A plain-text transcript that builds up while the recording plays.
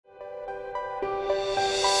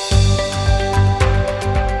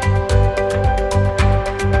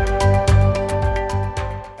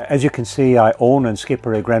As you can see, I own and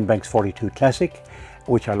skipper a Grand Banks 42 Classic,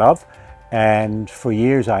 which I love. And for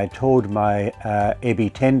years I towed my AB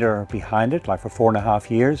tender behind it, like for 4.5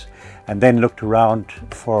 years, and then looked around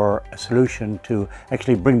for a solution to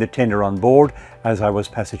actually bring the tender on board as I was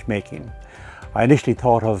passage making. I initially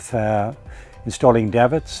thought of installing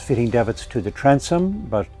davits, fitting davits to the transom,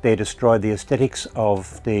 but they destroyed the aesthetics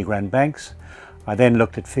of the Grand Banks. I then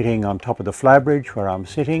looked at fitting on top of the flybridge where I'm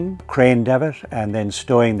sitting, crane davit, and then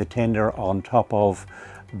stowing the tender on top of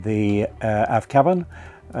the aft cabin.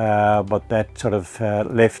 But that sort of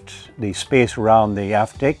left the space around the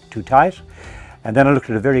aft deck too tight. And then I looked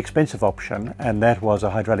at a very expensive option, and that was a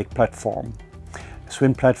hydraulic platform. A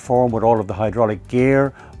swim platform with all of the hydraulic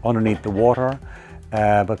gear underneath the water.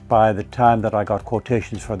 But by the time that I got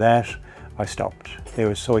quotations for that, I stopped. They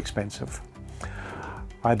were so expensive.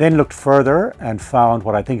 I then looked further and found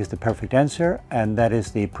what I think is the perfect answer, and that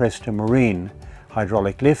is the Presto Marine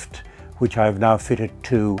hydraulic lift, which I've now fitted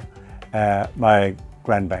to my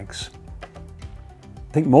Grand Banks.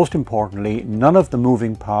 I think most importantly, none of the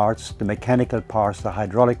moving parts, the mechanical parts, the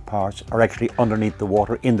hydraulic parts are actually underneath the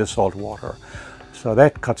water in the salt water. So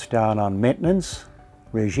that cuts down on maintenance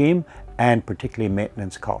regime and particularly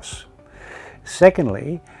maintenance costs.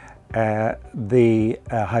 Secondly, the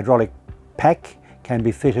hydraulic pack can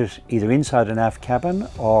be fitted either inside an aft cabin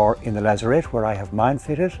or in the lazarette where I have mine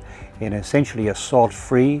fitted in essentially a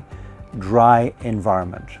salt-free, dry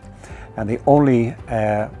environment. And the only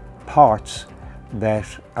parts that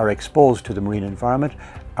are exposed to the marine environment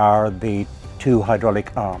are the two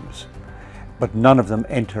hydraulic arms, but none of them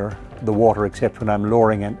enter the water except when I'm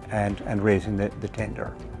lowering and raising the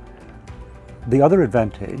tender. The other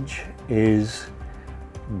advantage is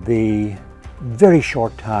the very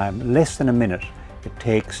short time, less than a minute, it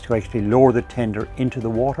takes to actually lower the tender into the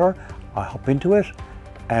water. I hop into it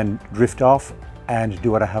and drift off and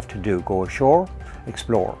do what I have to do, go ashore,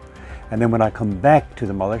 explore. And then when I come back to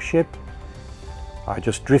the mothership, I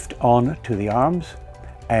just drift on to the arms,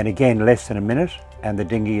 and again less than a minute, and the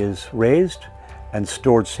dinghy is raised and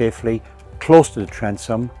stored safely close to the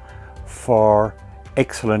transom for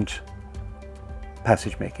excellent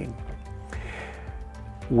passage making.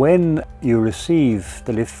 When you receive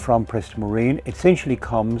the lift from Presto Marine, it essentially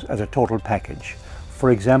comes as a total package.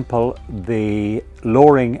 For example, the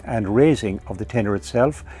lowering and raising of the tender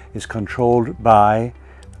itself is controlled by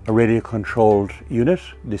a radio controlled unit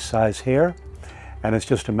this size here, and it's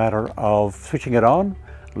just a matter of switching it on,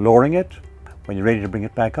 lowering it. When you're ready to bring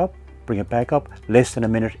it back up, less than a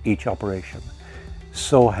minute each operation.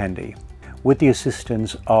 So handy. With the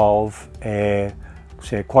assistance of a,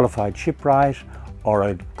 say, a qualified shipwright or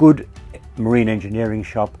a good marine engineering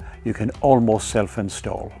shop, you can almost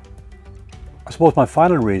self-install. I suppose my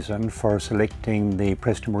final reason for selecting the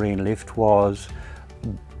Presto Marine lift was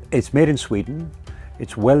it's made in Sweden,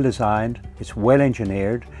 it's well designed, it's well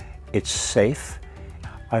engineered, it's safe.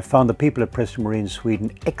 I found the people at Presto Marine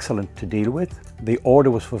Sweden excellent to deal with. The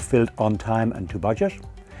order was fulfilled on time and to budget,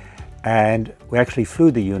 and we actually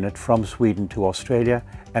flew the unit from Sweden to Australia,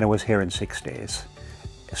 and it was here in 6 days.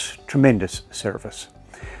 It's tremendous service.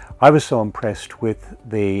 I was so impressed with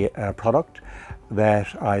the product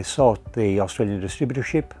that I sought the Australian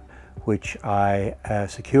distributorship, which I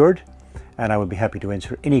secured, and I would be happy to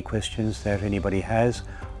answer any questions that anybody has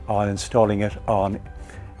on installing it on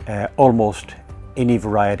almost any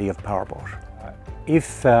variety of powerboat.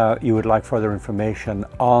 If you would like further information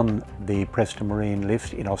on the Presto Marine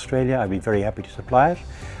lift in Australia, I'd be very happy to supply it.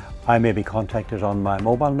 I may be contacted on my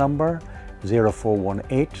mobile number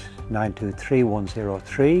 0418 923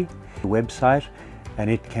 103 website, and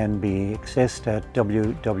it can be accessed at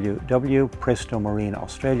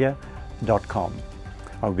www.prestomarineaustralia.com.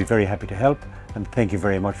 I would be very happy to help, and thank you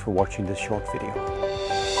very much for watching this short video.